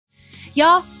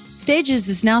Y'all, Stages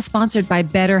is now sponsored by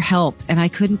BetterHelp, and I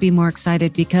couldn't be more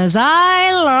excited because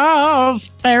I love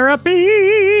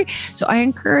therapy. So I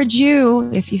encourage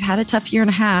you, if you've had a tough year and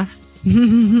a half,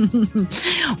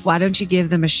 why don't you give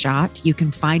them a shot? You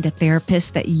can find a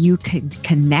therapist that you can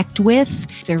connect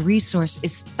with. Their resource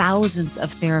is thousands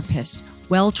of therapists,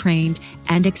 well-trained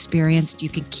and experienced. You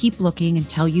can keep looking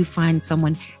until you find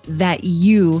someone that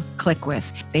you click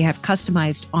with. They have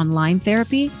customized online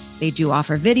therapy. They do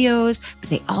offer videos,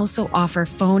 but they also offer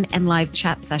phone and live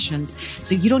chat sessions.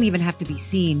 So you don't even have to be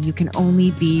seen. You can only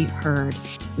be heard.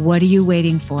 What are you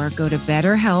waiting for? Go to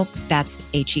BetterHelp. That's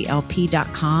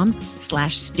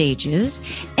HELP.com/stages.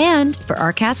 And for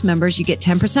our cast members, you get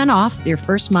 10% off your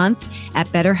first month at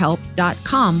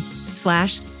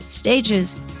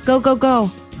BetterHelp.com/stages. Go, go,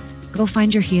 go. Go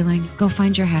find your healing. Go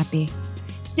find your happy.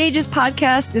 Stages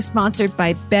podcast is sponsored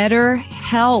by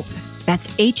BetterHelp. That's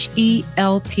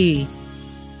HELP.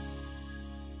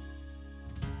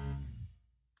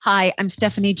 Hi, I'm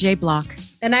Stephanie J. Block.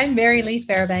 And I'm Mary Lee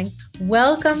Fairbanks.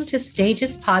 Welcome to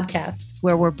Stages Podcast,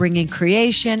 where we're bringing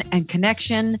creation and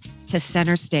connection to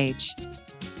center stage.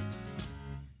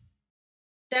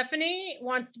 Stephanie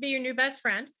wants to be your new best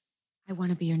friend. I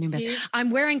want to be your new best. I'm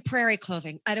wearing prairie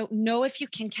clothing. I don't know if you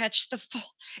can catch the full.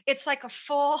 It's like a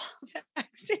full. Dude,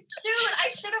 I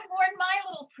should have worn my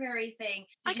little prairie thing.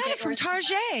 I got it from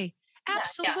Target.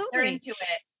 Absolutely. Yeah, they're into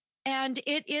it. And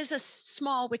it is a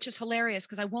small, which is hilarious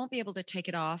because I won't be able to take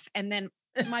it off. And then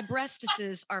my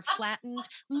breastises are flattened,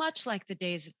 much like the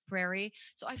days of prairie.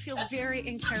 So I feel very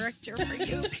in character for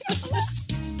you.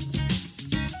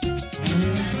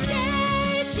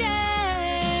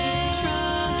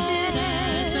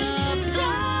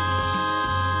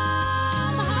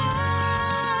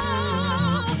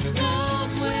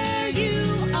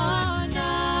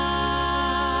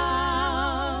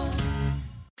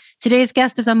 Today's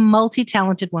guest is a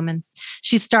multi-talented woman.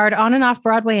 She starred on and off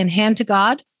Broadway in Hand to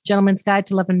God, Gentleman's Guide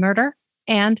to Love and Murder,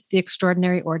 and The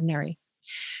Extraordinary Ordinary.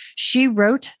 She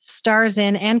wrote, stars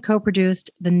in, and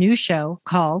co-produced the new show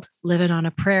called Living on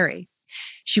a Prairie.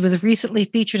 She was recently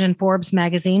featured in Forbes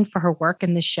magazine for her work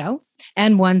in this show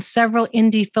and won several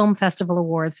Indie Film Festival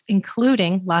awards,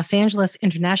 including Los Angeles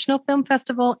International Film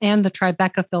Festival and the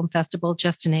Tribeca Film Festival,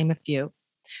 just to name a few.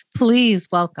 Please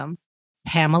welcome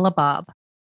Pamela Bobb.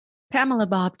 Pamela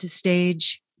Bobb to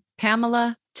stage.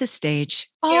 Pamela to stage.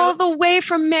 All the way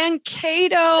from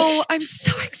Mankato. I'm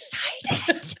so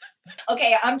excited.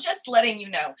 Okay, I'm just letting you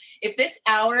know, if this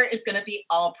hour is going to be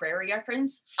all prairie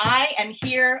reference, I am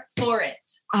here for it.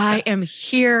 I am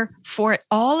here for it.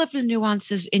 All of the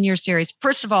nuances in your series.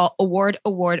 First of all, award.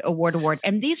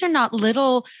 And these are not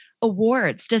little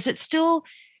awards. Does it still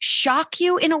shock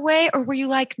you in a way? Or were you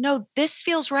like, no, this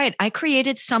feels right. I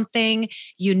created something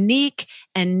unique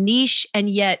and niche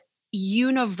and yet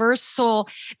universal,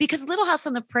 because Little House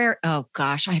on the Prairie, oh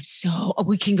gosh,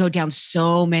 we can go down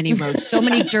so many roads, so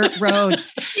many dirt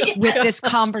roads with this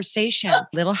conversation.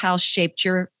 Little House shaped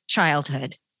your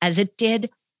childhood as it did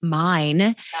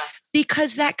mine,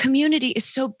 because that community is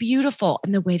so beautiful,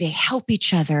 and the way they help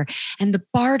each other, and the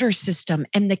barter system,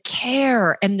 and the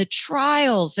care, and the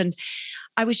trials. And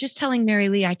I was just telling Mary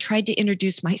Lee, I tried to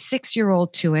introduce my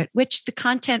 6-year-old to it, which the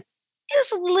content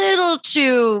is a little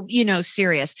too,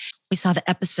 serious. We saw the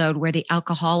episode where the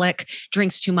alcoholic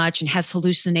drinks too much and has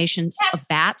hallucinations of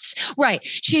bats. Right.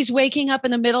 She's waking up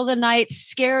in the middle of the night,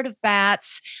 scared of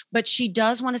bats, but she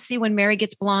does want to see when Mary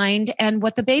gets blind and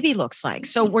what the baby looks like.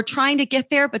 So we're trying to get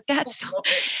there, but that's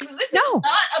this is not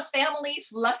a family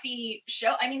fluffy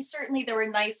show. I mean, certainly there were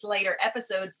nice lighter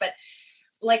episodes, but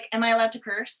like, am I allowed to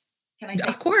curse? Can I say?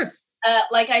 Of course.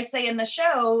 Like I say in the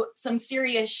show, some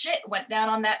serious shit went down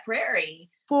on that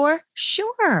prairie. For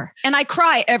sure. And I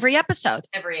cry every episode.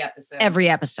 Every episode.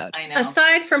 I know.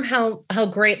 Aside from how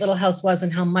great Little House was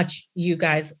and how much you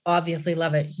guys obviously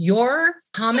love it, your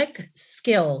comic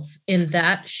skills in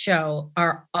that show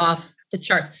are off the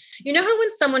charts. You know how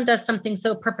when someone does something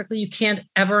so perfectly, you can't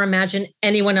ever imagine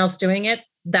anyone else doing it?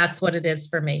 That's what it is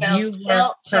for me. Well, you were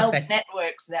perfect.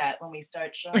 Networks that when we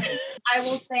start showing. I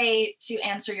will say, to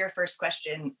answer your first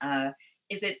question,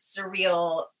 is it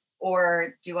surreal,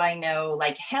 or do I know,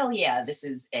 like, hell yeah, this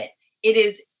is it? It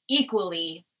is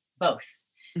equally both.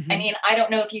 Mm-hmm. I mean, I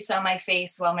don't know if you saw my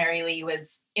face while Mary Lee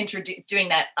was doing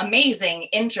that amazing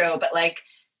intro, but like,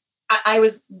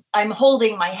 I'm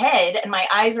holding my head and my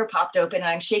eyes are popped open and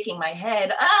I'm shaking my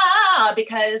head,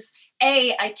 because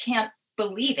A, I can't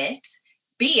believe it.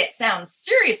 B, it sounds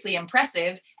seriously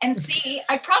impressive. And C,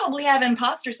 I probably have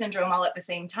imposter syndrome all at the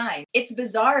same time. It's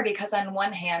bizarre because on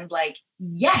one hand, like,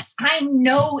 yes, I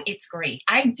know it's great.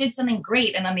 I did something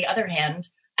great. And on the other hand,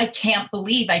 I can't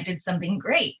believe I did something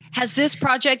great. Has this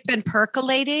project been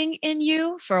percolating in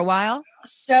you for a while?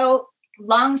 So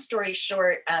long story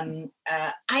short, I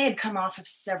had come off of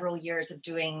several years of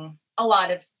doing a lot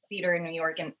of theater in New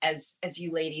York. And as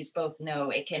you ladies both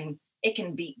know, it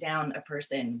can beat down a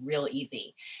person real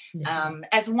easy.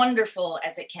 As wonderful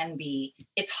as it can be,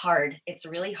 it's hard. It's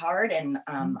really hard. And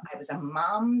I was a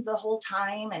mom the whole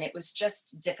time, and it was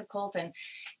just difficult. And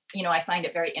I find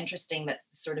it very interesting that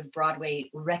sort of Broadway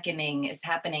reckoning is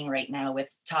happening right now with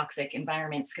toxic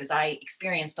environments, because I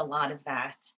experienced a lot of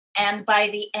that. And by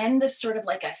the end of sort of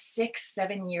like a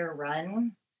 6-7 year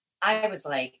run, I was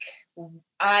like,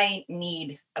 I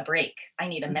need a break. I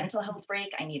need a mental health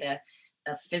break. I need a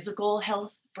physical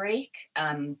health break.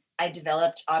 I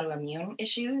developed autoimmune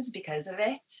issues because of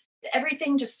it.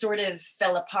 Everything just sort of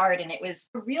fell apart. And it was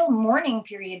a real mourning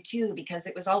period too, because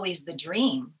it was always the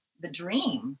dream.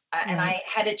 And I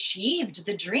had achieved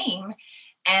the dream,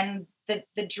 and the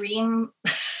dream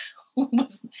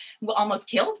was almost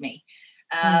killed me.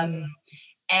 And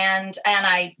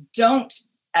I don't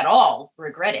at all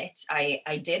regret it.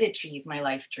 I did achieve my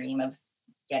life dream of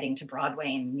getting to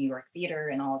Broadway and New York theater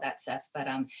and all of that stuff. But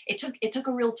it took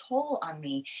a real toll on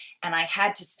me. And I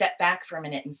had to step back for a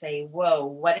minute and say, whoa,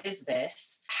 what is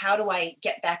this? How do I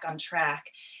get back on track?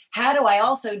 How do I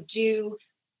also do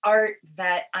art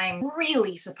that I'm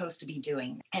really supposed to be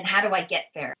doing? And how do I get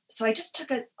there? So I just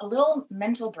took a little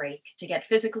mental break to get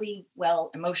physically well,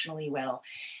 emotionally well.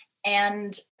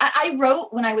 And I wrote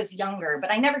when I was younger,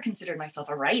 but I never considered myself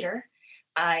a writer.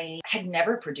 I had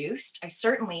never produced. I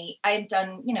had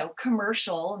done,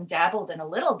 commercial and dabbled in a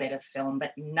little bit of film,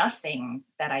 but nothing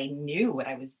that I knew what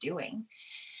I was doing.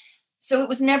 So it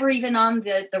was never even on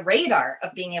the radar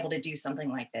of being able to do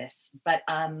something like this. But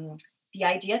the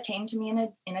idea came to me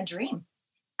in a dream.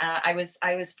 I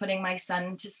was putting my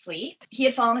son to sleep. He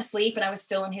had fallen asleep and I was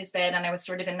still in his bed, and I was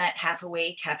sort of in that half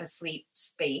awake, half asleep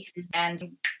space. And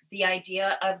the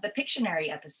idea of the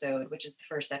Pictionary episode, which is the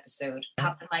first episode,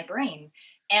 popped in my brain.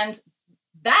 And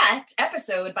that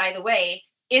episode, by the way,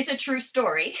 is a true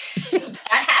story.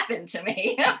 That happened to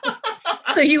me.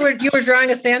 So you were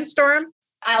drawing a sandstorm?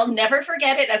 I'll never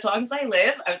forget it as long as I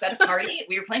live. I was at a party.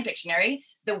 We were playing Pictionary.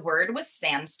 The word was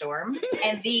sandstorm.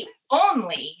 And the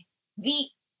only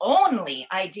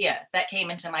idea that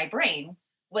came into my brain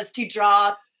was to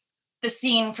draw the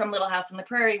scene from Little House on the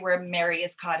Prairie where Mary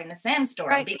is caught in a sandstorm.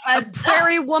 Right. Because a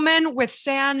prairie woman with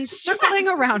sand circling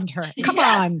around her. Come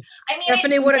on. I mean,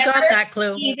 Stephanie would have got that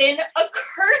clue. Even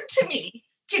occurred to me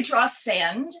to draw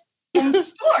sand and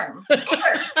storm.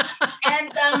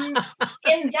 And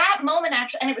in that moment,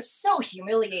 actually, and it was so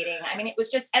humiliating. I mean, it was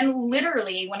just, and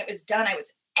literally when it was done, I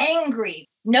was angry.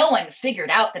 No one figured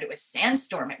out that it was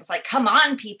sandstorm. It was like, come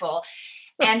on, people.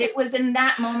 And it was in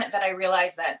that moment that I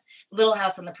realized that Little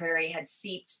House on the Prairie had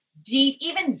seeped deep,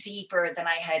 even deeper than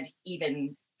I had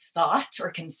even thought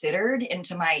or considered,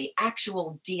 into my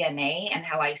actual DNA and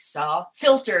how I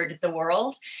filtered the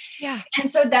world. Yeah. And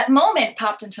so that moment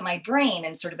popped into my brain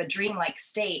in sort of a dreamlike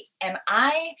state. And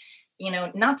I,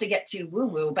 not to get too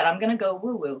woo-woo, but I'm going to go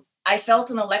woo-woo. I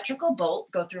felt an electrical bolt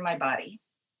go through my body.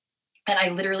 And I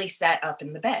literally sat up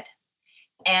in the bed.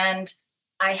 And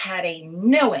I had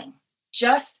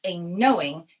just a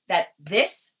knowing that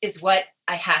this is what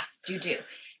I have to do.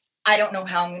 I don't know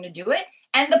how I'm going to do it.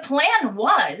 And the plan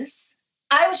was,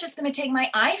 I was just going to take my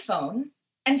iPhone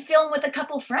and film with a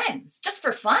couple friends just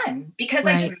for fun, because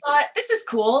I just thought, this is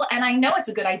cool. And I know it's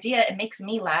a good idea. It makes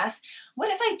me laugh. What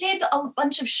if I did a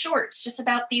bunch of shorts just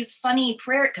about these funny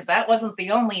prairie, because that wasn't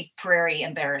the only prairie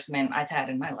embarrassment I've had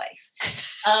in my life.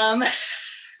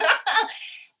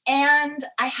 And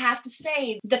I have to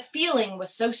say, the feeling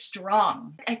was so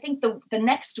strong. I think the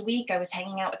next week I was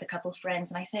hanging out with a couple of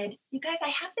friends and I said, you guys, I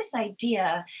have this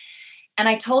idea. And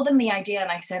I told them the idea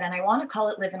and I said, and I want to call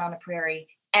it Living on a Prairie.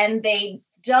 And they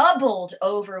doubled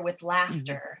over with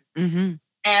laughter. Mm-hmm.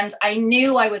 And I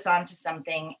knew I was onto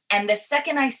something. And the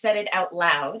second I said it out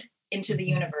loud into the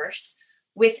universe,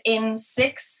 within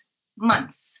 6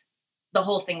 months, the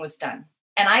whole thing was done.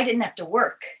 And I didn't have to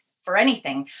work for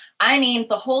anything. I mean,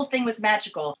 the whole thing was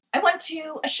magical. I went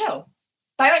to a show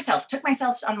by myself, took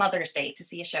myself on Mother's Day to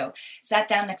see a show, sat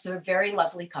down next to a very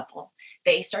lovely couple.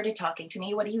 They started talking to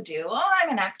me. What do you do? Oh, I'm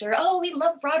an actor. Oh, we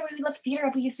love Broadway. We love theater.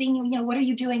 Have you seen, what are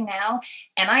you doing now?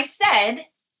 And I said,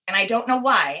 and I don't know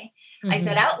why, I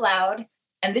said out loud,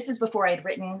 and this is before I had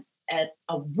written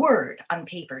a word on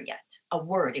paper yet, a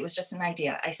word. It was just an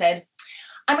idea. I said,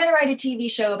 I'm going to write a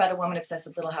TV show about a woman obsessed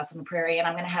with Little House on the Prairie, and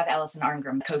I'm going to have Alison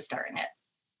Arngrim co-star in it.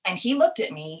 And he looked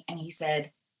at me and he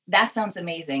said, that sounds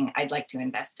amazing. I'd like to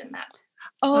invest in that.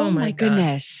 Oh my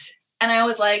goodness. And I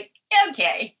was like,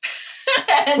 okay.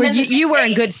 Well, you were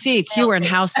in good seats. You were in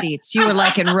house seats. You were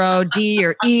like in row D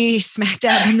or E, smack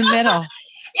dab in the middle.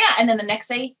 Yeah. And then the next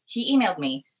day he emailed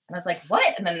me and I was like,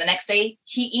 what? And then the next day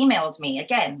he emailed me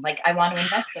again, like, I want to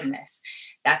invest in this.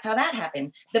 That's how that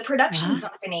happened. The production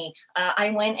company, I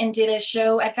went and did a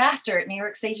show at Vaster at New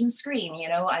York Stage and Screen,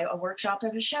 a workshop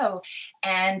of a show.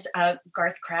 And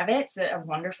Garth Kravitz, a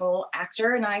wonderful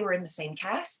actor, and I were in the same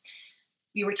cast.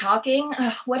 We were talking,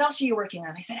 what else are you working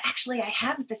on? I said, actually, I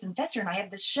have this investor and I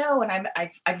have this show and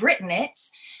I've written it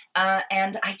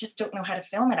and I just don't know how to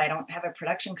film it. I don't have a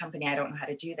production company. I don't know how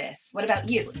to do this. What about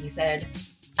you? And he said,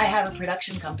 I have a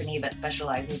production company that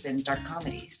specializes in dark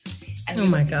comedies. And oh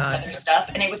my God. Other stuff.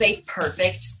 And it was a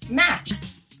perfect match.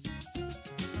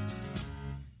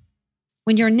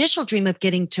 When your initial dream of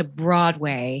getting to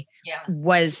Broadway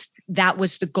was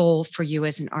the goal for you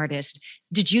as an artist,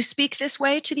 did you speak this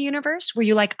way to the universe? Were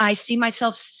you like, I see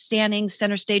myself standing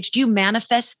center stage? Do you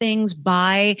manifest things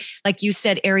by, like you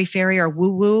said, airy fairy or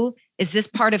woo woo? Is this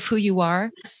part of who you are?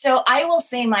 So I will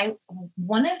say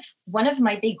one of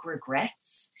my big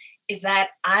regrets is that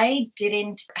I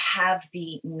didn't have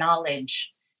the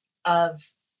knowledge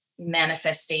of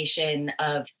manifestation,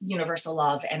 of universal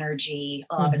law of energy,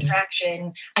 law of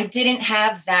attraction. I didn't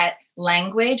have that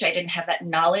language. I didn't have that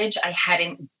knowledge. I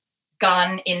hadn't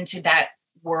gone into that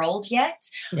world yet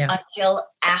until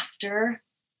after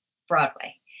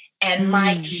Broadway. And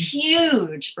my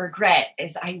huge regret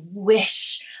is I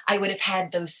wish I would have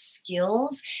had those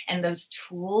skills and those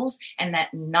tools and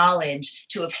that knowledge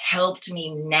to have helped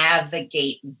me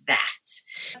navigate that.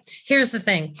 Here's the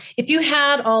thing. If you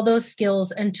had all those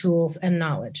skills and tools and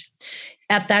knowledge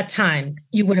at that time,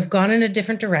 you would have gone in a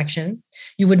different direction.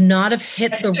 You would not have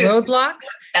hit the roadblocks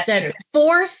that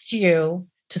forced you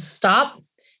to stop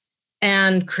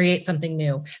and create something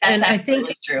new. And I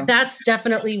think that's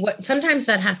definitely what sometimes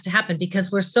that has to happen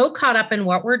because we're so caught up in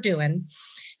what we're doing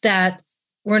that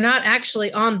we're not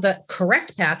actually on the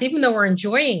correct path, even though we're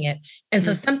enjoying it. And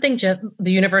so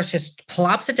the universe just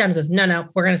plops it down and goes, no,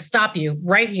 we're going to stop you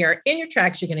right here in your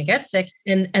tracks. You're going to get sick.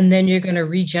 And then you're going to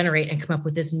regenerate and come up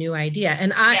with this new idea.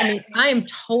 And I mean, I am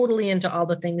totally into all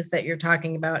the things that you're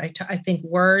talking about. I think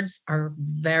words are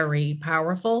very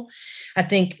powerful. I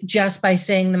think just by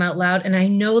saying them out loud, and I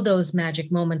know those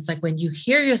magic moments, like when you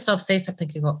hear yourself say something,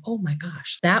 you go, oh my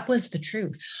gosh, that was the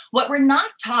truth. What we're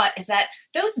not taught is that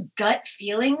those gut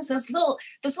feelings, those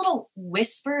little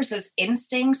whispers, those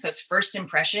instincts, those first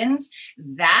impressions,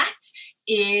 that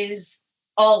is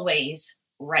always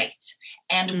right.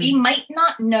 And we might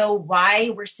not know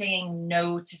why we're saying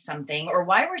no to something or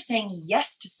why we're saying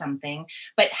yes to something,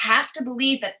 but have to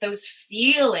believe that those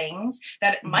feelings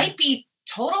that might be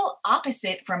total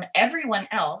opposite from everyone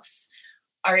else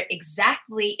are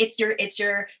exactly, it's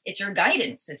your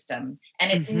guidance system,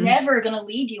 and it's never going to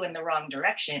lead you in the wrong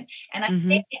direction. And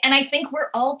I think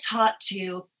we're all taught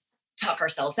to talk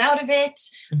ourselves out of it,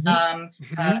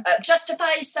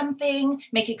 justify something,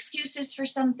 make excuses for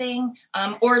something,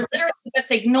 or literally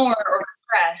just ignore or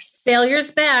repress. Failure's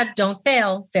bad. Don't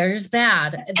fail. Failure's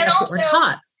bad. That's what we're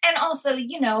taught. And also,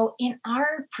 in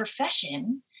our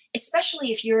profession,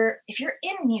 especially if you're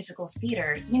in musical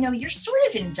theater, you're sort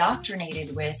of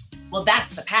indoctrinated with, well,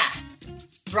 that's the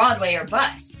path, Broadway or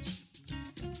bust.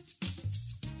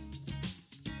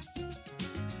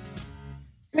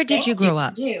 Where did you grow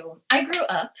up? I grew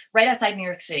up right outside New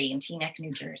York City in Teaneck,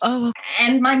 New Jersey. Oh.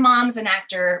 And my mom's an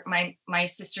actor. My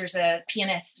sister's a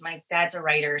pianist. My dad's a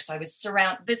writer. So I was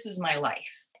surrounded. This is my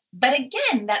life. But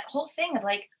again, that whole thing of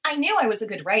like, I knew I was a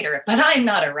good writer, but I'm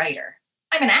not a writer.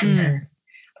 I'm an actor.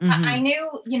 I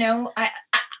knew,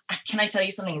 can I tell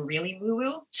you something really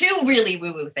woo-woo? 2 really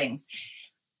woo-woo things.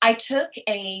 I took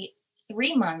a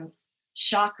 3-month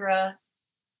chakra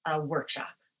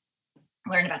workshop.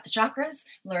 Learn about the chakras,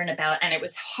 and it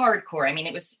was hardcore. I mean,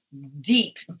 it was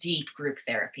deep, deep group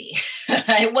therapy.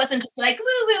 It wasn't just like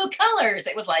woo-woo colors.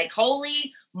 It was like,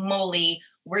 holy moly,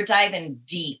 we're diving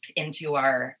deep into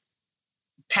our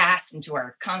past, into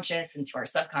our conscious, into our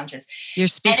subconscious. You're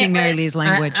speaking Mary Lee's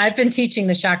language. I've been teaching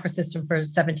the chakra system for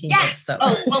 17 years. So.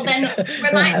 Oh, well then,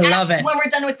 I love it. When we're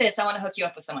done with this, I want to hook you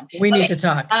up with someone. We need to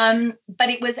talk. But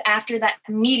it was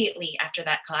immediately after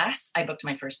that class, I booked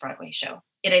my first Broadway show.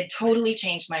 It had totally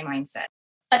changed my mindset.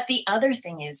 But the other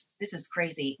thing is, this is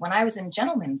crazy. When I was in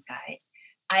Gentleman's Guide,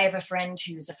 I have a friend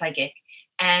who's a psychic,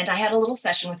 and I had a little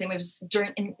session with him. It was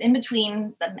in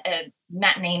between the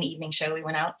matinee and evening show. We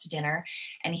went out to dinner,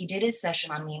 and he did his session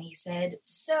on me, and he said,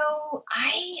 "So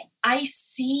I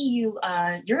see you.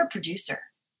 You're a producer."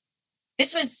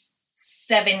 This was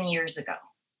 7 years ago.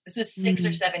 This was 6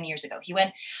 or 7 years ago. He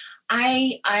went,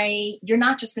 you're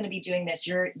not just going to be doing this.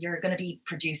 You're going to be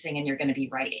producing and you're going to be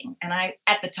writing. And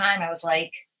at the time I was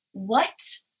like, what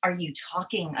are you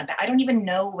talking about? I don't even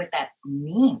know what that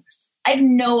means. I have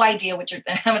no idea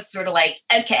I was sort of like,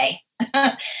 okay,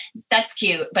 that's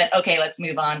cute, but okay, let's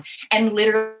move on. And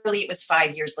literally it was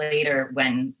 5 years later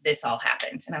when this all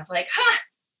happened. And I was like,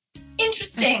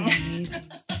 interesting.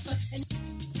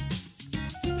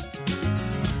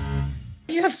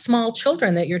 You have small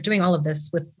children that you're doing all of this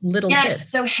with little kids. Yes.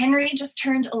 So Henry just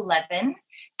turned 11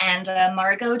 and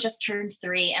Margot just turned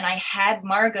 3. And I had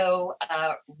Margot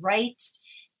right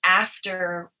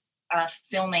after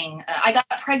filming. I got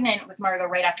pregnant with Margot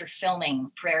right after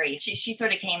filming Prairie. She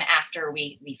sort of came after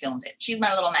we filmed it. She's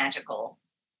my little magical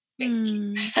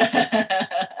baby.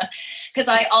 Because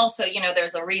I also,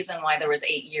 there's a reason why there was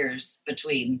 8 years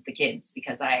between the kids,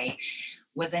 because I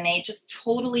was in a just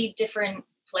totally different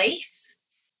place.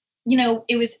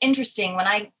 It was interesting when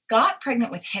I got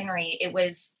pregnant with Henry, it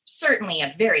was certainly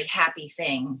a very happy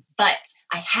thing, but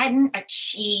I hadn't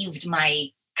achieved my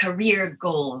career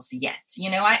goals yet.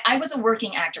 I was a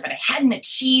working actor, but I hadn't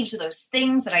achieved those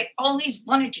things that I always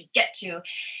wanted to get to.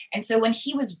 And so when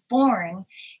he was born,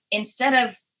 instead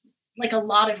of like a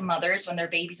lot of mothers, when their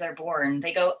babies are born,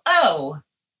 they go, oh,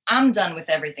 I'm done with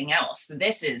everything else.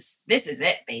 This is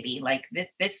it, baby. Like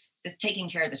this taking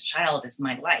care of this child is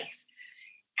my life.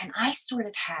 And I sort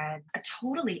of had a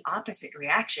totally opposite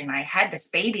reaction. I had this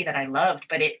baby that I loved,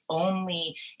 but it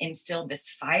only instilled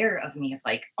this fire of me of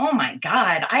like, oh my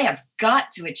God, I have got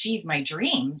to achieve my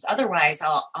dreams. Otherwise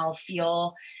I'll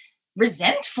feel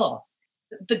resentful.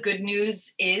 The good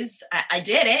news is I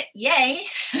did it. Yay.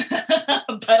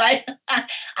 But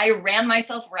I ran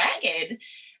myself ragged.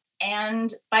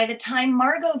 And by the time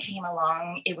Margot came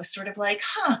along, it was sort of like,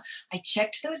 I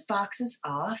checked those boxes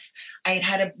off. I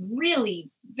had a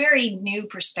really very new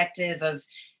perspective of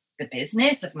the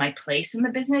business, of my place in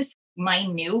the business, my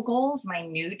new goals, my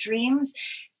new dreams.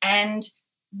 And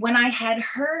when I had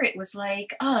her, it was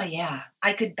like, oh yeah,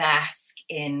 I could bask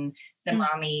in the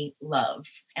mommy love.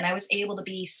 And I was able to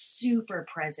be super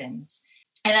present.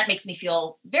 And that makes me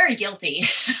feel very guilty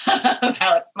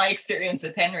about my experience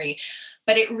with Henry.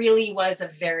 But it really was a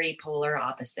very polar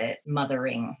opposite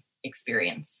mothering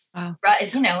experience. Wow.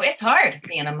 It's hard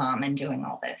being a mom and doing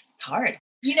all this. It's hard.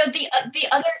 The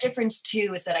other difference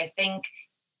too is that I think,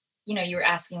 you were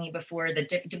asking me before,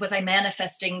 was I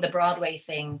manifesting the Broadway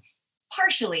thing?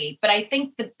 Partially, but I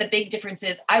think the big difference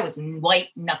is I was white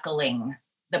knuckling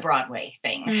the Broadway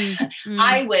thing.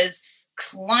 I was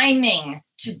climbing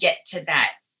to get to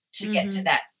that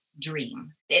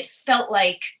dream. It felt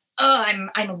like, I'm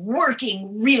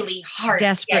working really hard.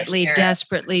 Desperately.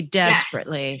 Yes.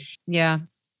 Yeah.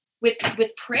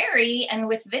 With Prairie and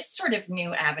with this sort of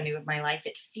new avenue of my life,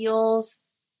 it feels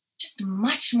just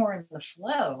much more in the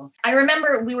flow. I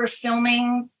remember we were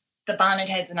filming the Bonnet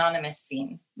Heads Anonymous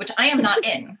scene, which I am not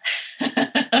in.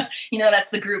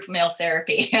 That's the group Male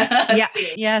Therapy. Yeah.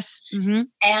 Yes. Mm-hmm.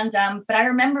 And, but I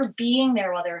remember being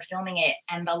there while they were filming it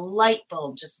and the light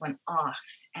bulb just went off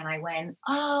and I went,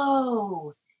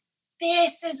 oh,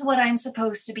 this is what I'm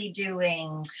supposed to be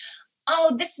doing.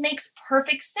 Oh, this makes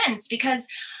perfect sense because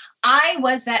I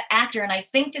was that actor. And I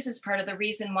think this is part of the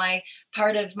reason why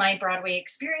part of my Broadway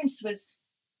experience was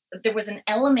there was an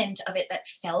element of it that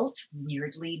felt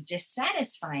weirdly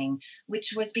dissatisfying,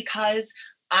 which was because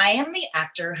I am the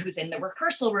actor who's in the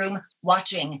rehearsal room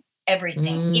watching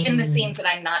everything, even the scenes that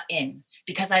I'm not in,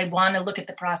 because I want to look at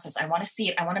the process. I want to see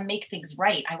it. I want to make things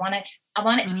right. I want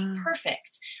it to be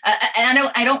perfect. And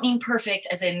I don't mean perfect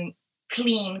as in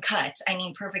clean cut. I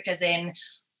mean perfect as in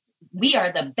we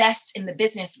are the best in the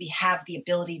business. We have the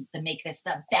ability to make this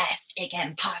the best it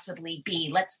can possibly be.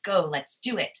 Let's go. Let's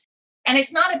do it. And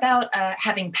it's not about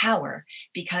having power,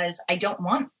 because I don't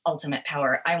want ultimate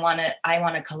power. I want a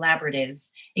collaborative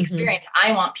experience.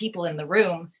 I want people in the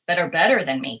room that are better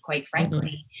than me, quite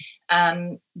frankly.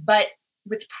 But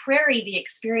with Prairie, the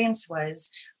experience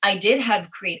was I did have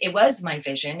it was my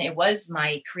vision. It was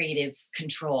my creative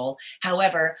control.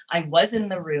 However, I was in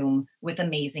the room with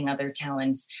amazing other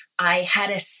talents. I had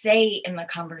a say in the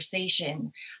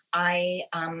conversation. I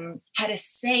had a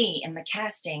say in the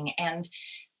casting, and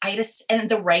and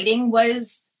the writing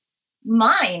was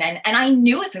mine. And I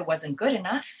knew if it wasn't good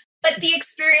enough, but the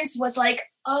experience was like,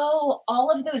 oh, all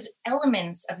of those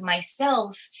elements of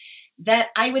myself that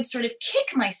I would sort of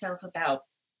kick myself about.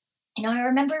 I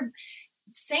remember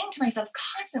saying to myself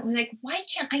constantly, like, why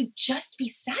can't I just be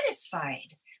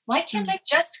satisfied? Why can't I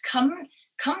just come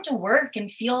to work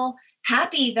and feel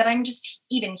happy that I'm just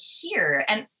even here?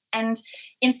 And And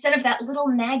instead of that little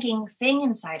nagging thing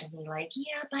inside of me, like,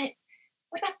 yeah, but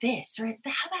what about this? Or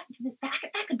how about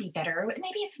that could be better.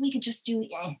 Maybe if we could just do,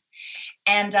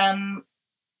 and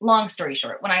long story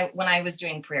short, when I was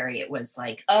doing Prairie, it was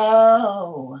like,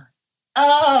 oh,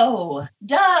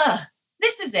 duh,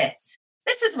 this is it.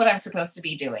 This is what I'm supposed to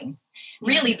be doing.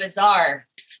 Really bizarre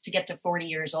to get to 40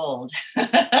 years old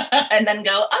and then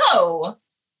go, oh,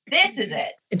 this is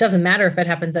it. It doesn't matter if it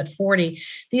happens at 40.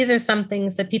 These are some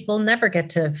things that people never get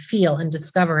to feel and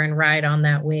discover and ride on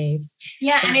that wave.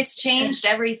 Yeah, and it's changed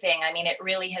everything. I mean, it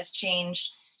really has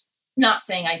changed. Not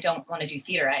saying I don't want to do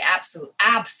theater. I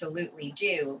absolutely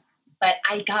do. But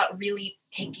I got really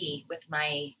picky with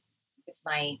my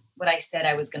what I said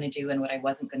I was going to do and what I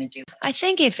wasn't going to do. I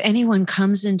think if anyone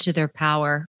comes into their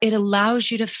power, it allows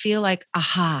you to feel like,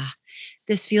 aha,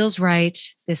 this feels right.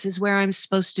 This is where I'm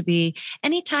supposed to be.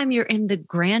 Anytime you're in the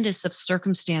grandest of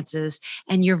circumstances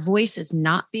and your voice is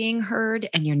not being heard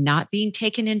and you're not being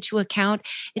taken into account,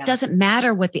 it doesn't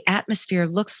matter what the atmosphere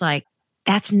looks like.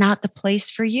 That's not the place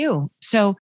for you.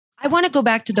 So I want to go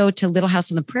back to Little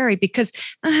House on the Prairie because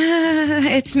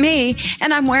it's me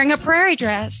and I'm wearing a prairie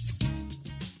dress.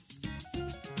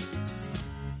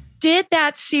 Did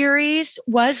that series,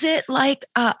 was it like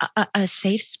a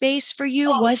safe space for you?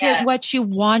 Was it what you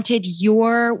wanted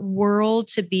your world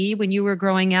to be when you were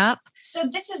growing up? So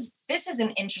this is an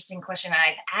interesting question.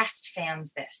 I've asked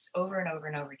fans this over and over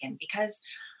and over again because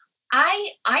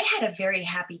I had a very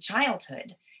happy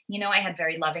childhood. You know, I had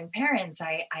very loving parents.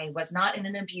 I was not in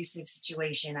an abusive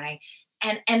situation.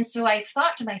 And so I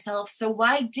thought to myself, so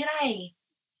why did I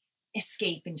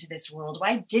escape into this world?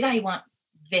 Why did I want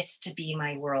this to be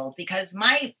my world? Because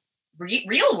my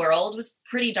real world was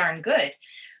pretty darn good.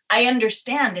 I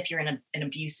understand if you're in an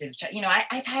abusive,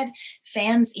 I've had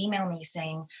fans email me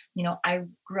saying, I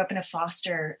grew up in a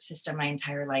foster system my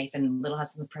entire life and Little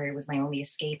House on the Prairie was my only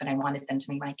escape and I wanted them to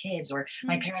be my kids, or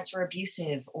my parents were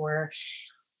abusive, or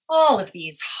all of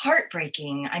these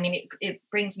heartbreaking. I mean, it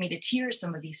brings me to tears,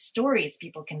 some of these stories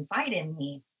people confide in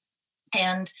me.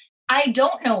 And I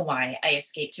don't know why I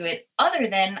escaped to it other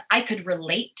than I could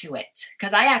relate to it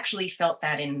because I actually felt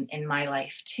that in my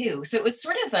life too. So it was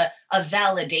sort of a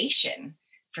validation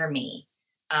for me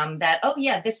that, oh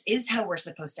yeah, this is how we're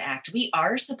supposed to act. We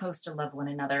are supposed to love one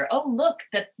another. Oh, look,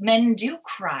 that men do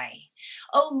cry.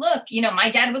 Oh, look, my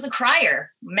dad was a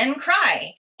crier. Men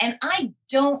cry. And I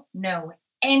don't know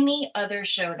any other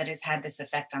show that has had this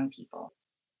effect on people.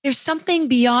 There's something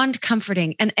beyond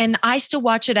comforting. And I still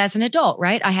watch it as an adult,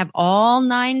 right? I have all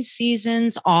 9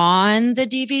 seasons on the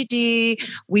DVD.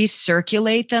 We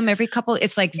circulate them every couple.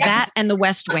 It's like that and The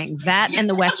West Wing. That and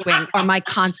The West Wing are my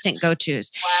constant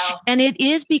go-tos. Wow. And it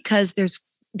is because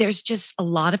there's just a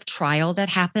lot of trial that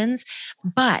happens,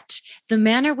 but the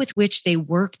manner with which they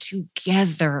work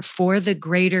together for the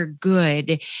greater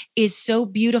good is so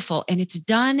beautiful. And it's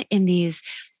done in these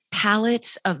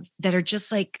palettes that are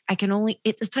just like,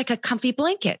 it's like a comfy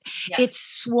blanket. Yeah. It's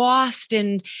swathed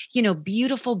in,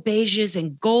 beautiful beiges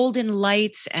and golden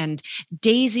lights and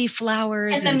daisy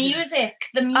flowers. And the music,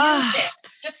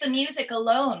 just the music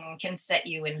alone can set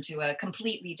you into a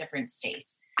completely different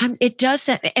state. It does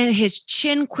that. And his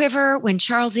chin quiver when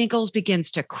Charles Ingalls begins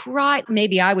to cry.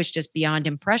 Maybe I was just beyond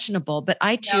impressionable, but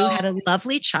I too had a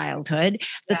lovely childhood.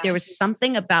 But there was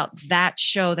something about that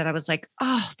show that I was like,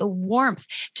 oh, the warmth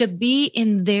to be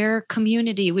in their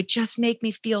community would just make me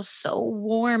feel so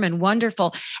warm and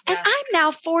wonderful. Yeah. And I'm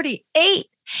now 48.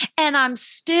 And I'm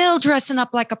still dressing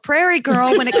up like a prairie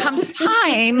girl when it comes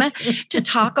time to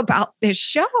talk about this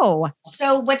show.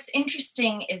 So what's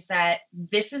interesting is that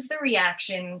this is the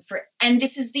reaction and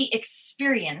this is the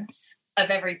experience of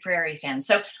every Prairie fan.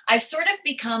 So I've sort of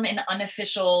become an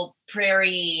unofficial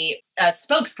Prairie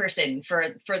spokesperson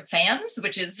for fans,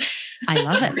 which is I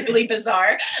love it. Really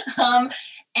bizarre.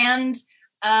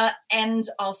 And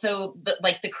also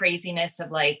the craziness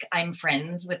of I'm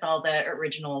friends with all the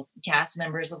original cast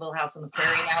members of Little House on the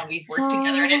Prairie now. We've worked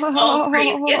together and it's all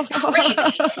crazy. It's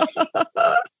crazy.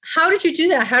 How did you do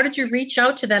that? How did you reach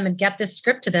out to them and get this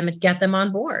script to them and get them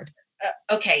on board?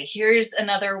 Okay, here's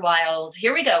another wild.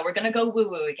 Here we go. We're going to go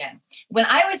woo-woo again. When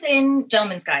I was in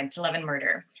Gentleman's Guide to Love and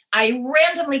Murder, I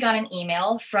randomly got an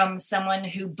email from someone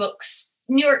who books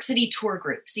New York City tour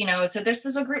groups, so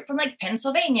there's a group from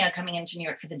Pennsylvania coming into New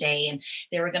York for the day, and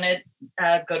they were going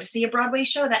to go to see a Broadway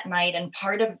show that night. And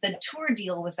part of the tour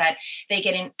deal was that they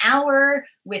get an hour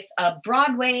with a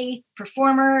Broadway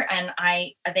performer, and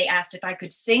they asked if I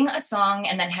could sing a song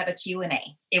and then have a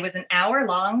Q&A. It was an hour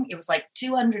long. It was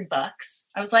 $200.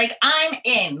 I was like, I'm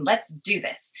in. Let's do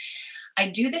this. I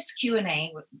do this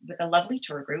Q&A with a lovely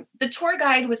tour group. The tour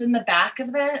guide was in the back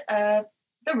of the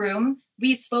the room.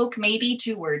 We spoke maybe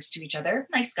 2 words to each other.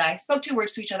 Nice guy. Spoke 2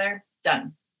 words to each other.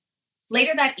 Done.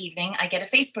 Later that evening, I get a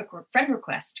Facebook friend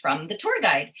request from the tour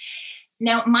guide.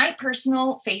 Now, my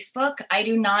personal Facebook, I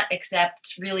do not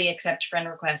really accept friend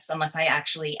requests unless I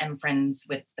actually am friends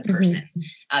with the person.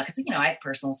 Because, I have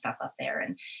personal stuff up there.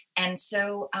 And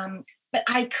so, but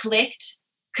I clicked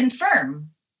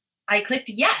confirm. I clicked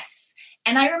yes.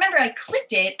 And I remember I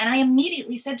clicked it and I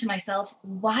immediately said to myself,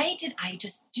 why did I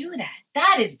just do that?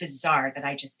 That is bizarre that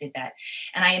I just did that.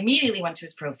 And I immediately went to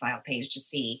his profile page to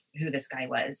see who this guy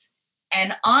was.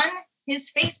 And on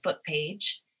his Facebook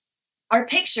page are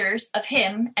pictures of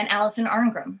him and Allison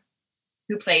Arngrim,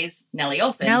 who plays Nellie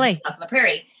Olson, Nellie. House on the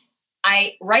Prairie.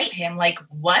 I write him like,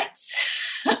 what?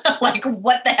 Like,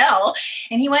 what the hell?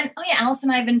 And he went, oh yeah, Allison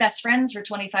and I have been best friends for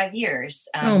 25 years.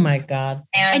 Oh my God.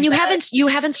 And you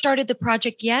haven't started the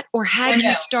project yet, or had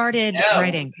you started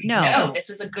writing? No, this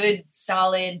was a good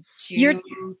solid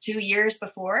two years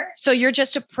before. So you're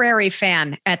just a Prairie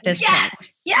fan at this point.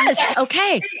 Yes.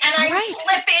 Okay. And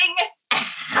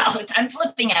I'm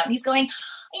flipping out. And he's going,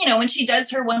 when she does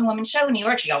her one-woman show in New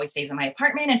York, she always stays in my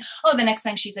apartment. And the next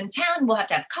time she's in town, we'll have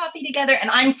to have coffee together.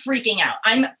 And I'm freaking out.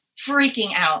 And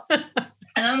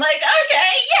I'm like,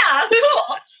 okay, yeah,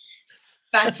 cool.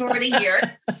 Fast forward a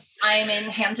year, I'm in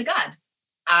Hand to God.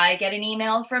 I get an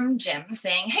email from Jim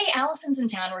saying, hey, Allison's in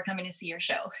town. We're coming to see your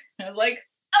show. And I was like,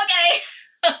 okay.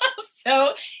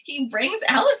 So he brings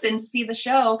Allison to see the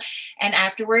show. And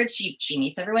afterwards, she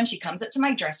meets everyone. She comes up to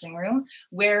my dressing room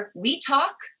where we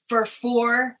talk for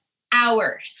 4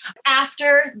 hours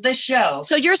after the show.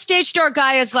 So your stage door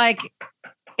guy is like,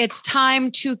 it's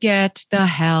time to get the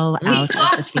hell out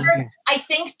of the theater. I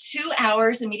think 2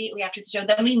 hours immediately after the show.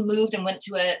 Then we moved and went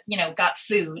to got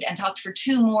food and talked for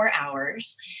 2 more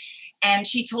hours. And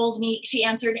she told me, she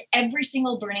answered every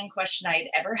single burning question I'd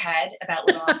ever had about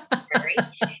Little House on the Prairie.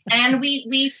 And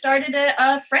we started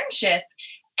a friendship.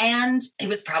 And it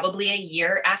was probably a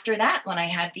year after that when I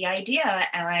had the idea.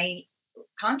 And I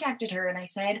contacted her and I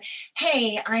said,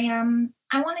 hey, I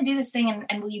want to do this thing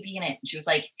and will you be in it? And she was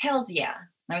like, hells yeah.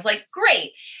 And I was like,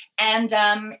 great. And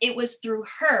it was through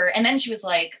her. And then she was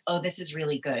like, oh, this is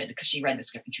really good. Because she read the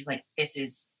script and she was like, this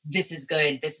is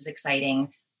good. This is exciting.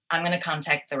 I'm going to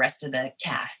contact the rest of the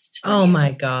cast. Oh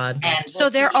my God. And so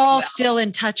they're all still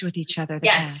in touch with each other.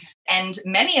 Yes. And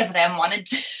many of them wanted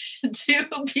to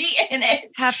be in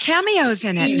it. Have cameos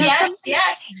in it.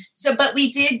 Yes. So, but we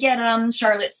did get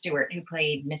Charlotte Stewart, who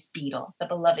played Miss Beadle, the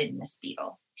beloved Miss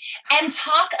Beadle. And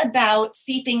talk about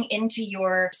seeping into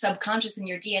your subconscious and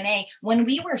your DNA. When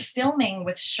we were filming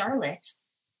with Charlotte,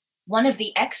 one of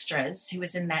the extras who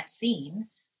was in that scene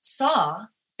saw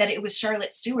that it was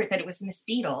Charlotte Stewart, that it was Miss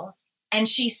Beadle, and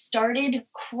she started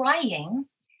crying,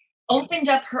 opened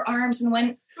up her arms and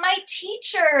went, my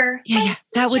teacher. Yeah,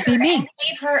 that would be me. And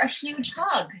gave her a huge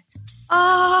hug.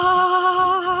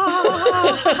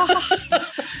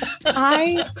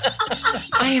 I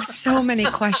have so many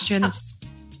questions.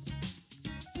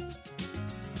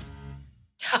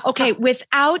 Okay,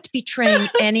 without betraying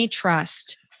any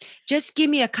trust, just give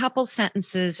me a couple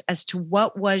sentences as to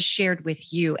what was shared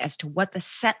with you, as to what the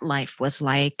set life was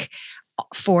like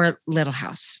for Little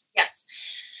House. Yes.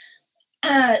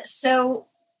 So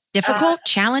difficult,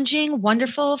 challenging,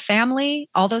 wonderful, family,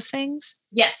 all those things?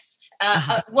 Yes.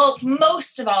 Well,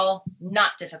 most of all,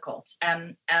 not difficult.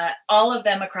 All of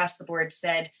them across the board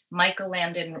said Michael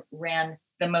Landon ran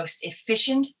the most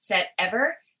efficient set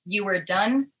ever. You were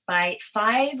done by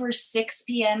 5 or 6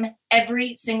 p.m.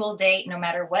 every single day, no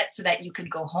matter what, so that you could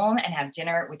go home and have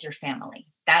dinner with your family.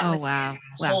 That was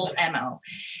his whole MO.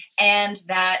 And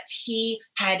that he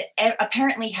had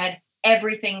apparently had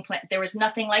everything planned. There was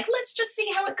nothing like, let's just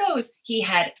see how it goes. He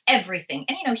had everything.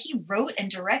 And, he wrote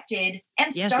and directed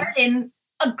and starred in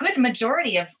a good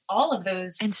majority of all of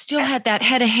those. And still had that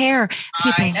head of hair.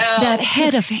 People, I know. That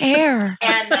head of hair.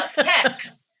 And the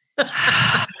pecs.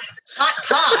 Hot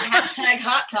car.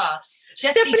 #hot car.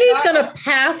 Stephanie's going to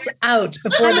pass out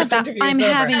before this interview I'm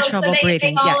having trouble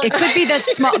breathing. Yeah, it could be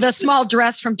the small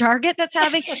dress from Target that's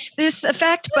having this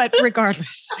effect, but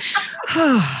regardless.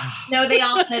 No, they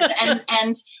all said,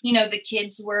 and the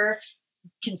kids were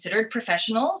considered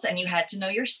professionals, and you had to know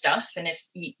your stuff, and if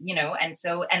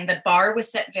and the bar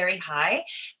was set very high,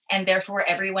 and therefore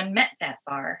everyone met that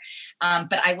bar.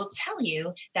 But I will tell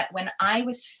you that when I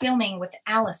was filming with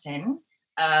Allison,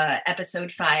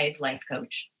 episode 5, Life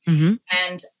Coach,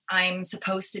 and I'm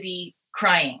supposed to be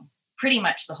crying pretty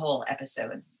much the whole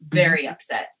episode, very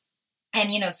upset. And,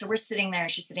 so we're sitting there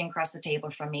and she's sitting across the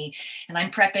table from me and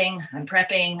I'm prepping,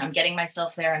 I'm getting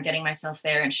myself there.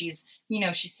 And she's,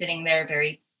 she's sitting there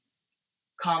very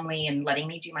calmly and letting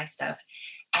me do my stuff.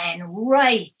 And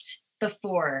right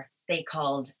before they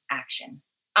called action,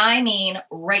 I mean,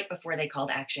 right before they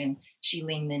called action, she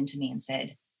leaned into me and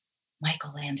said,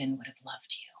 Michael Landon would have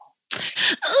loved you.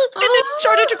 And then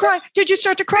started to cry. Did you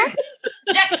start to cry?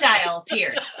 Projectile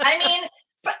tears. I mean,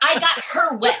 I got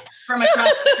her wet from across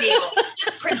the table,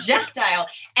 just projectile.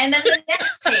 And then the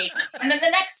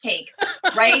next take,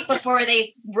 right before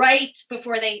they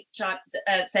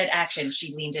said action,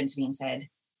 she leaned into me and said,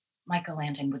 Michael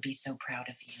Landon would be so proud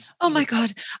of you. Oh my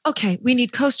God. Okay. We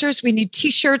need coasters. We need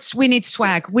t-shirts. We need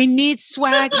swag. We need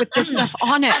swag with this stuff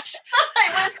on it.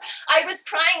 I was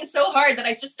crying so hard that I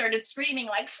just started screaming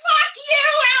like, fuck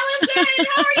you, Allison.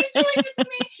 How are you doing this to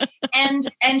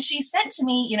me? And she said to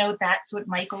me, you know, that's what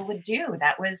Michael would do.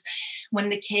 That was when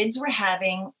the kids were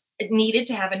needed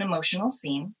to have an emotional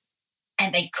scene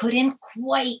and they couldn't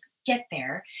quite get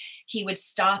there. He would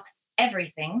stop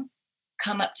everything,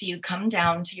 come up to you, come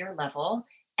down to your level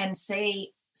and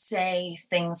say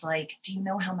things like, do you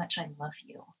know how much I love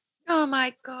you? Oh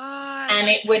my God. And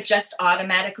it would just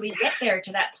automatically get there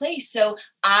to that place. So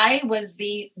I was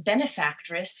the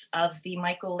benefactress of the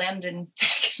Michael Landon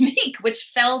technique,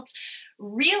 which felt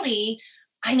really,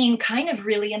 I mean, kind of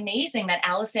really amazing that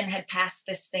Allison had passed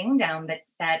this thing down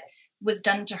that was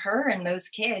done to her and those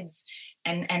kids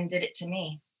and did it to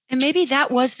me. And maybe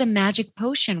that was the magic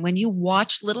potion. When you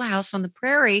watch Little House on the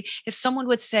Prairie, if someone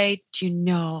would say, do you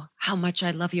know how much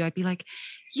I love you? I'd be like,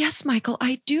 yes, Michael,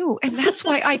 I do. And that's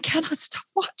why I cannot stop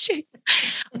watching.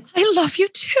 I love you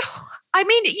too. I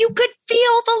mean, you could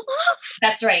feel the love.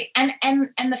 That's right.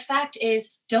 And the fact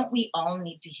is, don't we all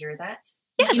need to hear that?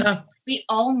 Yes. We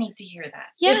all need to hear that.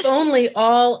 Yes. If only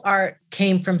all art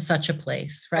came from such a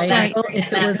place, right? Right.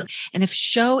 If it was, and if a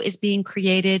show is being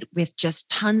created with just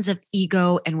tons of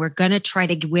ego and we're going to try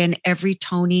to win every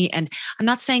Tony, and I'm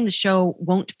not saying the show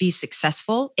won't be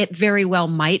successful. It very well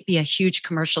might be a huge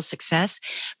commercial success,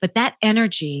 but that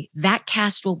energy, that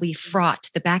cast will be fraught.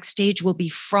 The backstage will be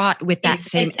fraught with that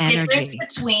same energy. Difference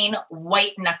between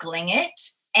white knuckling it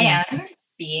and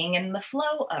being in the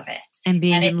flow of it. And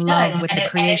being in love with the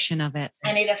creation of it.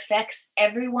 And it affects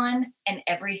everyone and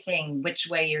everything, which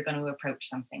way you're going to approach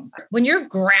something. When you're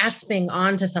grasping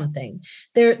onto something,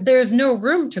 there's no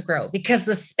room to grow because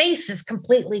the space is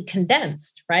completely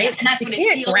condensed, right? Yeah, and that's you what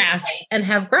can't it feels grasp like. And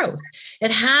have growth.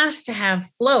 It has to have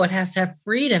flow. It has to have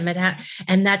freedom.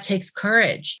 And that takes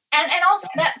courage. And also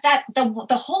that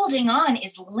the holding on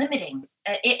is limiting.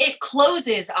 It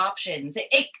closes options.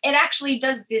 It actually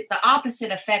does the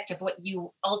opposite effect of what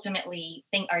you ultimately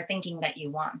are thinking that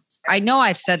you want. I know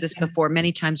I've said this before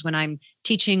many times when I'm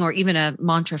teaching, or even a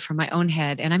mantra from my own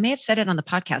head, and I may have said it on the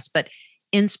podcast, but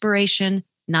inspiration,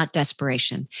 not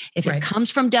desperation. If it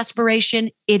comes from desperation,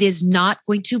 it is not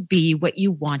going to be what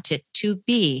you want it to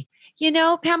be. You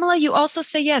know, Pamela, you also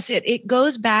say, yes, it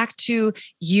goes back to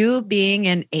you being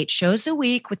in 8 shows a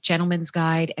week with Gentleman's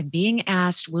Guide and being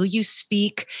asked, will you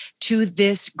speak to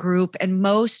this group? And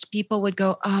most people would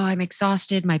go, oh, I'm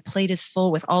exhausted. My plate is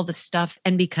full with all this stuff.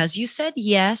 And because you said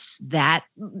yes, that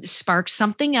sparks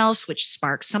something else, which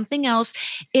sparks something else.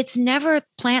 It's never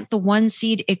plant the one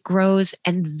seed, it grows,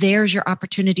 and there's your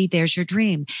opportunity. There's your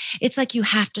dream. It's like you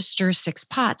have to stir 6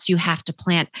 pots. You have to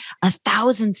plant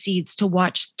 1,000 seeds to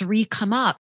watch 3 come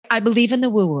up. I believe in the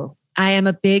woo-woo. I am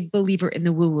a big believer in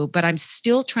the woo-woo, but I'm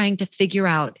still trying to figure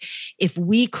out if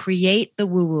we create the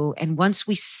woo-woo and once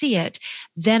we see it,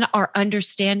 then our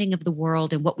understanding of the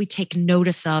world and what we take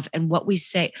notice of and what we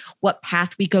say, what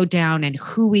path we go down and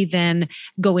who we then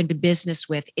go into business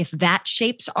with, if that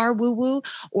shapes our woo-woo,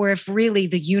 or if really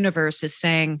the universe is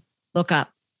saying, look up,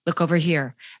 look over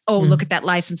here. Oh, look at that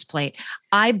license plate.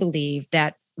 I believe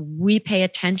that we pay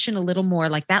attention a little more,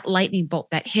 like that lightning bolt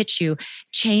that hit you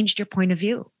changed your point of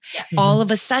view. Yes. All of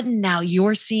a sudden now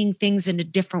you're seeing things in a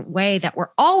different way that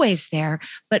were always there,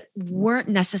 but weren't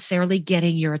necessarily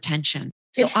getting your attention.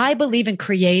 So I believe in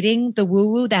creating the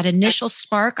woo-woo. That initial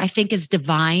spark, I think, is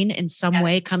divine in some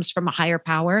way, comes from a higher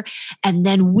power. And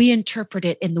then we interpret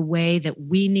it in the way that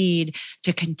we need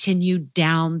to continue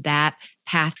down that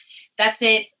path. That's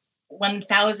it,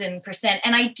 1,000%.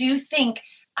 And I do think,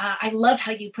 I love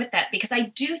how you put that, because I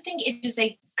do think it is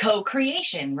a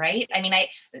co-creation, right? I mean,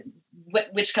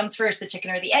 which comes first, the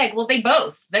chicken or the egg? Well, they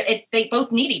both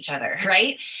need each other,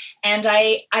 right? And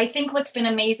I think what's been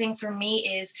amazing for me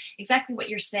is exactly what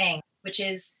you're saying, which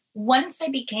is once I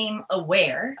became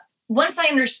aware, once I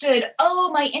understood,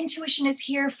 oh, my intuition is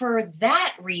here for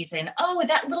that reason. Oh,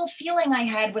 that little feeling I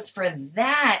had was for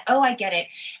that. Oh, I get it.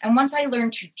 And once I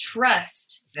learned to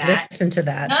trust that, listen to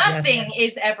that, nothing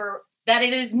is ever, that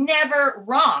it is never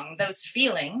wrong, those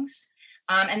feelings,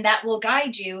 and that will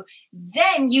guide you,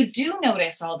 then you do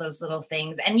notice all those little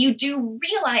things. And you do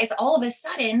realize all of a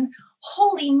sudden,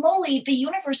 holy moly, the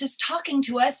universe is talking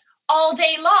to us all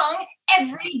day long,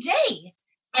 every day.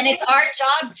 And it's our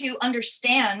job to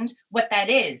understand what that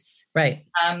is. Right.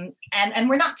 And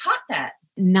we're not taught that.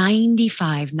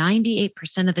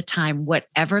 98% of the time,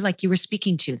 whatever, like you were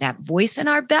speaking to, that voice in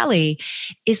our belly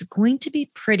is going to be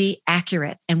pretty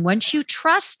accurate. And once you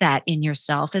trust that in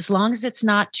yourself, as long as it's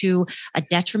not to a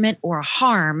detriment or a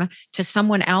harm to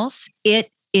someone else,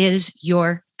 it is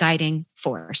your guiding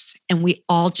force. And we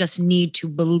all just need to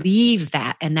believe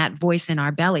that, and that voice in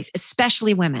our bellies,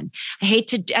 especially women. I hate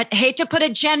to put a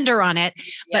gender on it,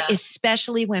 but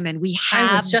especially women, we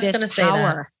have this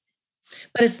power.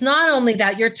 But it's not only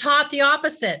that, you're taught the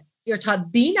opposite. You're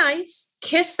taught, be nice,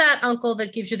 kiss that uncle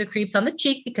that gives you the creeps on the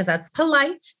cheek because that's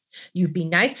polite. You be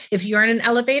nice. If you're in an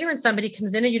elevator and somebody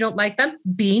comes in and you don't like them,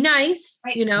 be nice.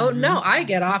 Right. No, I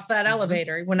get off that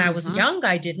elevator. When I was young,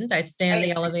 I didn't. I'd stay in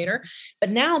the elevator. But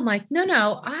now I'm like, no,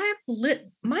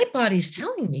 my body's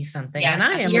telling me something and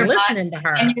I am listening to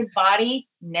her. And your body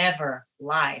never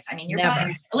lies. I mean, your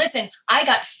body, listen, I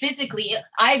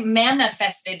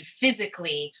manifested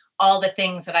physically all the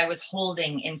things that I was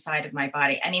holding inside of my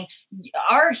body. I mean,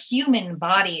 our human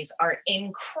bodies are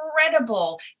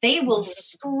incredible. They will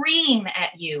scream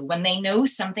at you when they know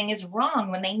something is wrong,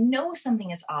 when they know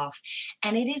something is off.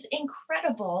 And it is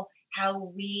incredible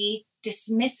how we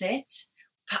dismiss it,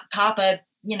 pop a,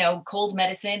 cold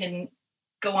medicine and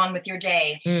go on with your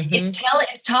day. Mm-hmm.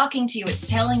 It's talking to you. It's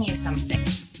telling you something.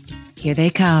 Here they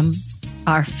come.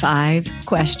 Our 5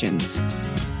 questions.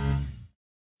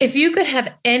 If you could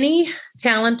have any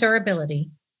talent or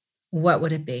ability, what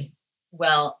would it be?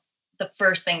 Well, the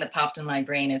first thing that popped in my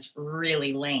brain is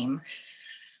really lame,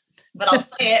 but I'll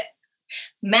say it.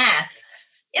 Math.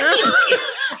 It'd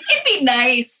be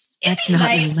nice. That's not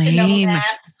nice lame.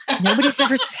 Nobody's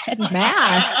ever said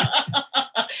math.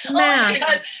 Math.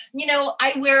 Because,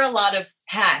 I wear a lot of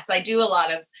hats. I do a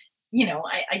lot of,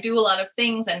 I do a lot of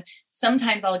things, and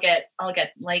sometimes I'll get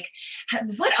like,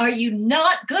 what are you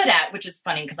not good at? Which is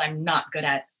funny because I'm not good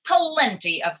at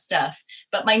plenty of stuff,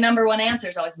 but my number one answer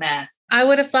is always math. I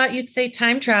would have thought you'd say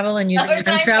time travel, and you'd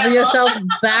time travel yourself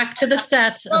back to the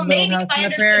set of Little House on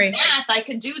the Prairie. Math, I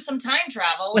could do some time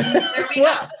travel. And there we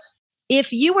go.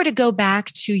 If you were to go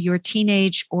back to your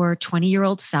teenage or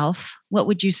 20-year-old self, what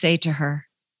would you say to her?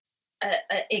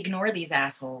 Ignore these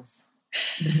assholes.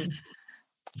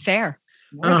 Fair.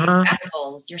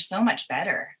 Assholes. You're so much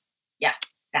better. Yeah,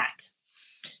 that.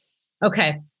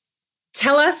 Okay.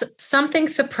 Tell us something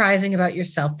surprising about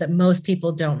yourself that most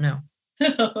people don't know.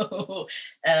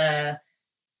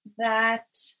 That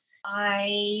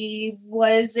I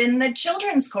was in the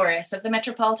children's chorus of the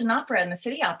Metropolitan Opera and the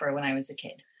City Opera when I was a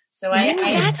kid. So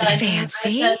that's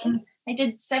fancy. I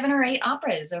did 7 or 8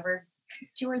 operas over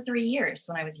 2 or 3 years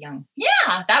when I was young.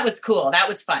 Yeah, that was cool. That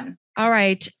was fun. All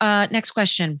right. Next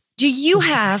question. Do you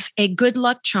have a good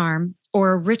luck charm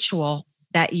or a ritual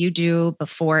that you do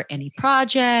before any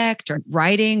project or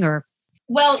writing or?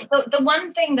 Well, the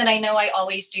one thing that I know I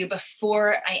always do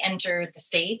before I enter the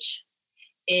stage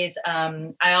is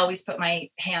I always put my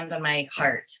hand on my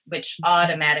heart, which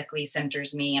automatically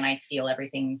centers me, and I feel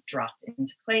everything drop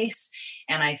into place,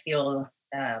 and I feel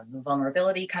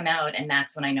vulnerability come out, and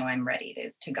that's when I know I'm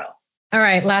ready to go. All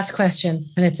right, last question,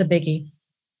 and it's a biggie.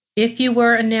 If you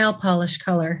were a nail polish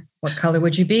color, what color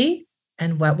would you be?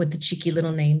 And what would the cheeky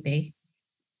little name be?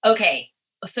 Okay,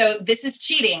 so this is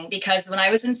cheating because when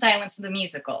I was in Silence of the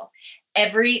Musical,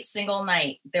 every single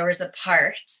night there was a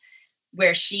part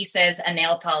where she says a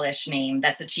nail polish name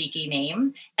that's a cheeky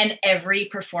name. And every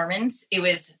performance, it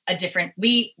was a different,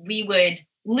 we would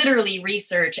literally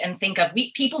research and think of,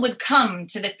 people would come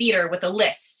to the theater with a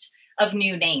list of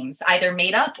new names, either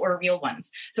made up or real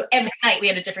ones. So every night we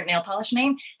had a different nail polish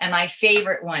name. And my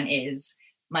favorite one is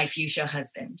My Fuchsia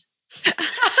Husband.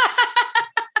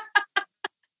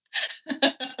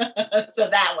 So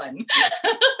that one.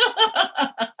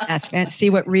 That's fantastic. See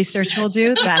what research will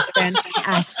do? That's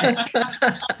fantastic.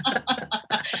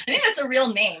 I think that's a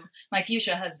real name. My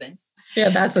Fuchsia Husband. Yeah,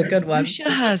 that's a good one. Fuchsia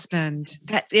Husband.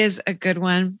 That is a good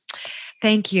one.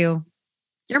 Thank you.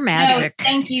 You're magic. No,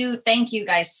 thank you. Thank you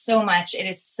guys so much. It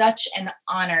is such an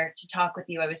honor to talk with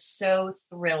you. I was so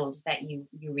thrilled that you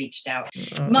reached out.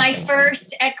 My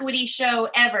first equity show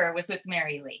ever was with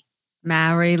Mary Lee.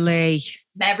 Mary Lee.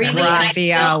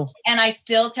 And I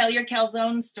still tell your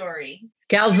calzone story.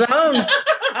 Calzones.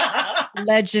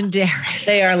 Legendary.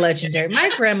 They are legendary. My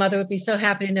grandmother would be so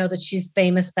happy to know that she's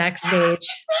famous backstage.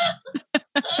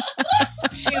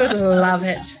 She would love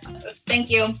it.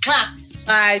 Thank you.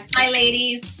 Bye. Bye,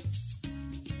 ladies.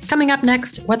 Coming up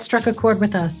next, what struck a chord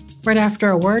with us, right after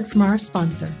a word from our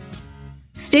sponsor.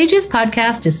 Stages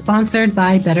podcast is sponsored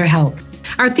by BetterHelp.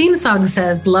 Our theme song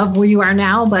says, love where you are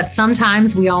now, but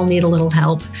sometimes we all need a little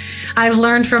help. I've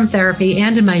learned from therapy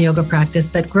and in my yoga practice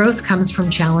that growth comes from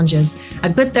challenges. A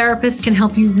good therapist can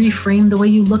help you reframe the way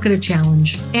you look at a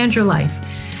challenge and your life.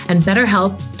 And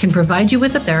BetterHelp can provide you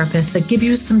with a therapist that gives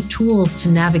you some tools to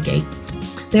navigate.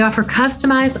 They offer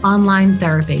customized online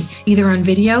therapy, either on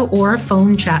video or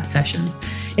phone chat sessions.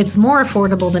 It's more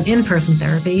affordable than in-person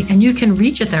therapy, and you can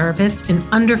reach a therapist in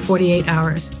under 48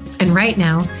 hours. And right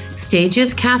now,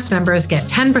 Stages cast members get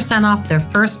 10% off their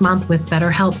first month with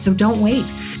BetterHelp, so don't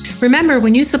wait. Remember,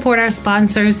 when you support our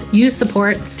sponsors, you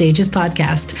support Stages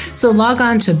Podcast. So log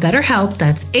on to BetterHelp,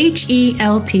 that's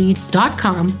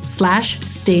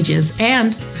HELP.com/stages,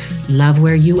 and love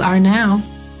where you are now.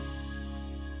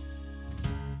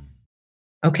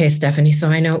 Okay, Stephanie, so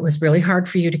I know it was really hard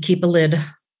for you to keep a lid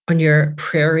on your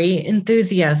prairie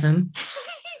enthusiasm.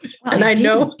 Well, and I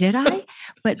know. Did I?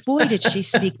 But boy, did she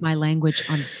speak my language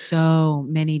on so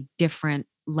many different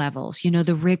levels. You know,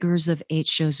 the rigors of 8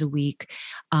 shows a week,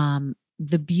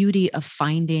 the beauty of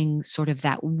finding sort of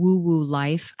that woo-woo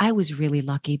life. I was really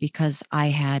lucky because I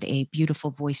had a beautiful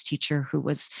voice teacher who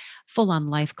was full-on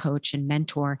life coach and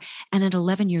mentor. And at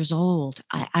 11 years old,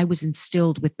 I was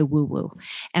instilled with the woo-woo.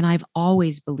 And I've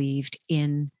always believed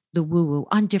in the woo-woo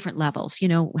on different levels, you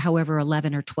know, however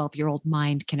 11 or 12-year-old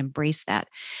mind can embrace that.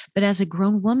 But as a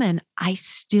grown woman, I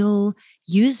still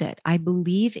use it. I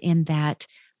believe in that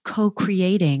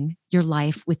co-creating your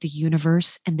life with the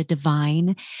universe and the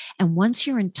divine. And once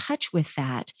you're in touch with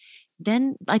that,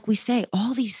 then, like we say,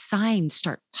 all these signs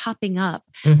start popping up,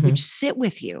 which sit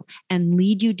with you and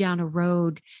lead you down a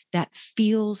road that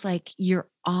feels like you're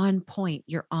on point,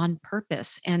 you're on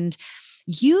purpose. And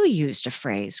you used a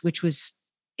phrase which was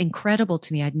incredible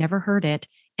to me. I'd never heard it.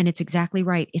 And it's exactly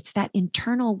right. It's that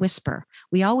internal whisper.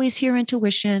 We always hear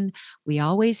intuition. We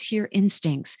always hear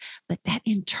instincts, but that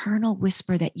internal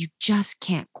whisper that you just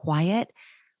can't quiet,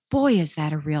 boy, is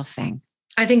that a real thing.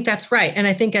 I think that's right. And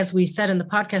I think, as we said in the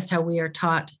podcast, how we are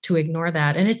taught to ignore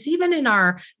that. And it's even in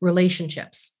our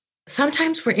relationships.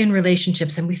 Sometimes we're in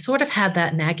relationships and we sort of had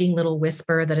that nagging little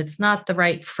whisper that it's not the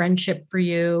right friendship for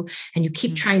you and you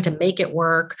keep trying to make it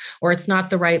work, or it's not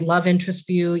the right love interest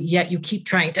for you, yet you keep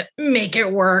trying to make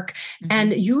it work.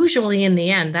 And usually in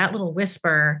the end, that little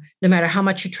whisper, no matter how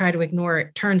much you try to ignore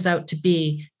it, turns out to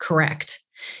be correct.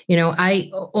 You know,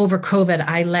 over COVID,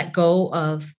 I let go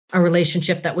of a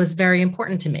relationship that was very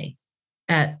important to me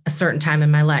at a certain time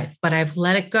in my life, but I've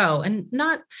let it go, and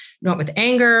not with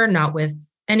anger, not with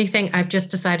anything. I've just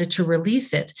decided to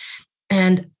release it.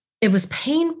 And it was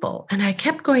painful. And I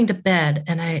kept going to bed,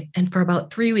 and for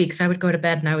about 3 weeks, I would go to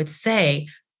bed and I would say,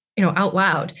 you know, out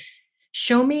loud,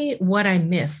 show me what I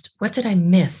missed. What did I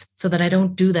miss so that I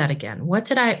don't do that again? What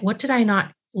did I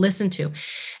not listen to?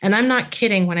 And I'm not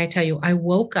kidding when I tell you, I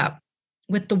woke up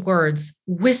with the words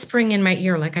whispering in my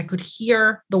ear, like I could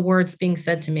hear the words being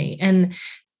said to me. And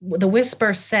the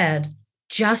whisper said,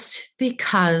 just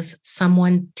because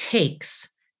someone takes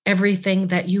everything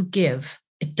that you give,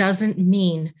 it doesn't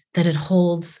mean that it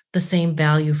holds the same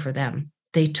value for them.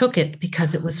 They took it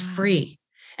because it was free.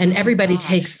 And everybody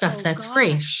takes stuff that's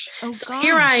free.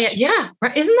 Here I am. Yeah.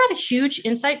 Right. Isn't that a huge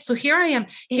insight? So here I am.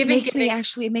 It makes me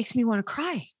want to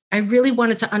cry. I really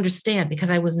wanted to understand, because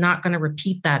I was not going to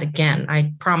repeat that again.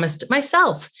 I promised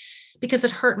myself, because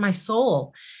it hurt my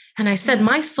soul. And I said,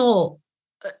 my soul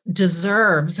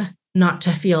deserves not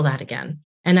to feel that again.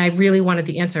 And I really wanted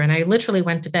the answer. And I literally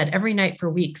went to bed every night for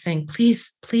weeks saying,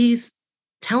 please, please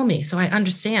tell me so I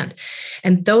understand.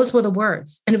 And those were the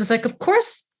words. And it was like, of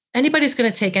course, anybody's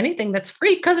going to take anything that's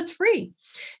free because it's free.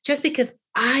 Just because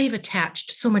I've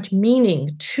attached so much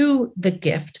meaning to the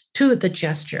gift, to the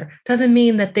gesture, doesn't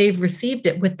mean that they've received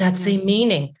it with that same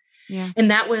meaning. Yeah. And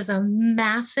that was a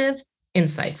massive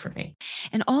insight for me.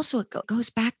 And also it goes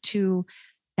back to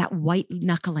that white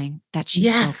knuckling that she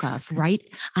spoke of, right?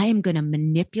 I am going to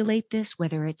manipulate this,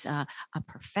 whether it's a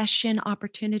profession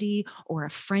opportunity or a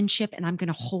friendship, and I'm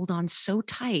going to hold on so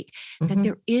tight that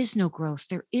there is no growth,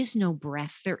 there is no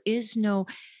breath, there is no.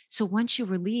 So once you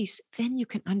release, then you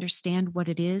can understand what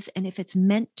it is and if it's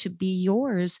meant to be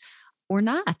yours or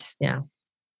not. Yeah.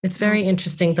 It's very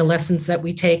interesting, the lessons that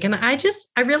we take. And I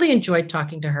really enjoyed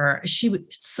talking to her. She was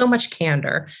so much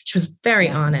candor. She was very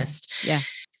honest. Yeah.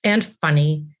 And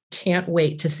funny. Can't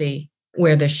wait to see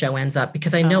where this show ends up,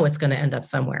 because I know it's going to end up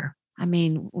somewhere. I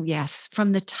mean, yes,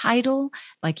 from the title,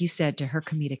 like you said, to her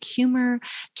comedic humor,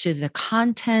 to the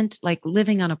content, like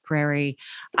Living on a Prairie.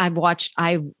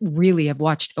 I really have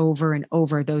watched over and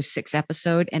over those 6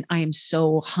 episodes, and I am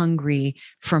so hungry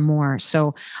for more.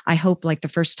 So I hope like the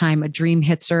first time a dream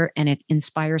hits her and it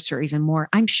inspires her even more.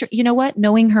 I'm sure, you know what,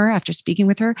 knowing her after speaking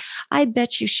with her, I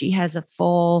bet you she has a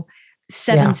full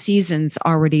 7 seasons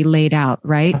already laid out,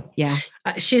 right? Yeah.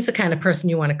 She's the kind of person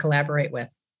you want to collaborate with.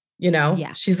 You know,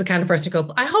 she's the kind of person to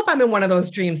go, I hope I'm in one of those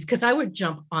dreams, because I would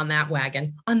jump on that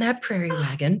wagon, on that prairie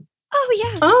wagon. Oh,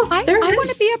 yeah. Oh, I want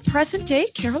to be a present day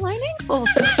Caroline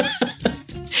Ingalls.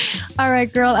 All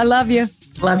right, girl. I love you.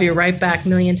 Love you right back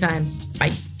 1,000,000 times.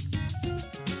 Bye.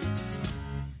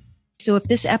 So if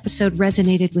this episode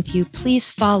resonated with you,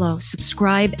 please follow,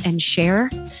 subscribe, and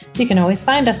share. You can always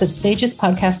find us at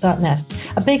stagespodcast.net.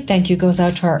 A big thank you goes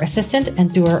out to our assistant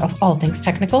and doer of all things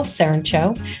technical, Saren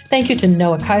Cho. Thank you to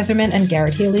Noah Kaiserman and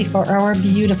Garrett Healy for our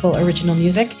beautiful original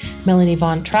music, Melanie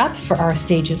Von Trapp for our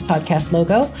Stages Podcast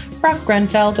logo, Brock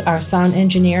Grenfeld, our sound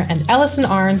engineer, and Allison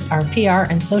Arns, our PR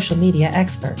and social media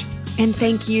expert. And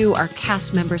thank you, our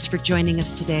cast members, for joining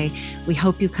us today. We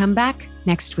hope you come back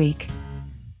next week.